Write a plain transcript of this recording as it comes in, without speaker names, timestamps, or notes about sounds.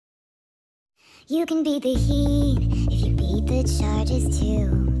You can beat the heat if you beat the charges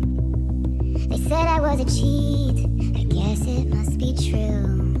too. They said I was a cheat, I guess it must be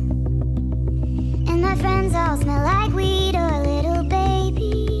true. And my friends all smell like weed or little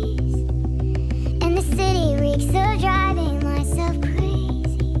babies. And the city reeks of driving myself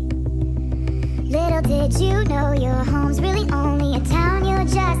crazy. Little did you know your home's really only a town you're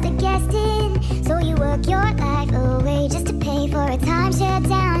just a guest in. So you work your life away just to pay for a timeshare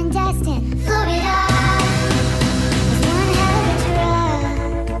down in Destin, Florida. It's one hell of a drug,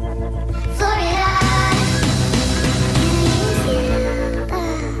 Florida.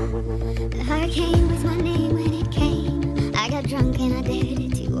 The hurricane was my name when it came. I got drunk and I dared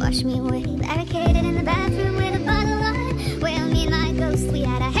it to wash me away. Barricaded in the bathroom with a bottle of wine. Well, me and my ghost, we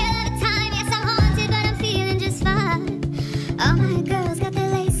had a hell of a time. Yes, I'm haunted, but I'm feeling just fine. All my girls got their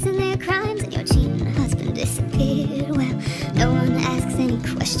lace and their crimes, and your cheating husband disappeared. Well, no one asks any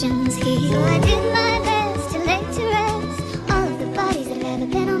questions here. So I did my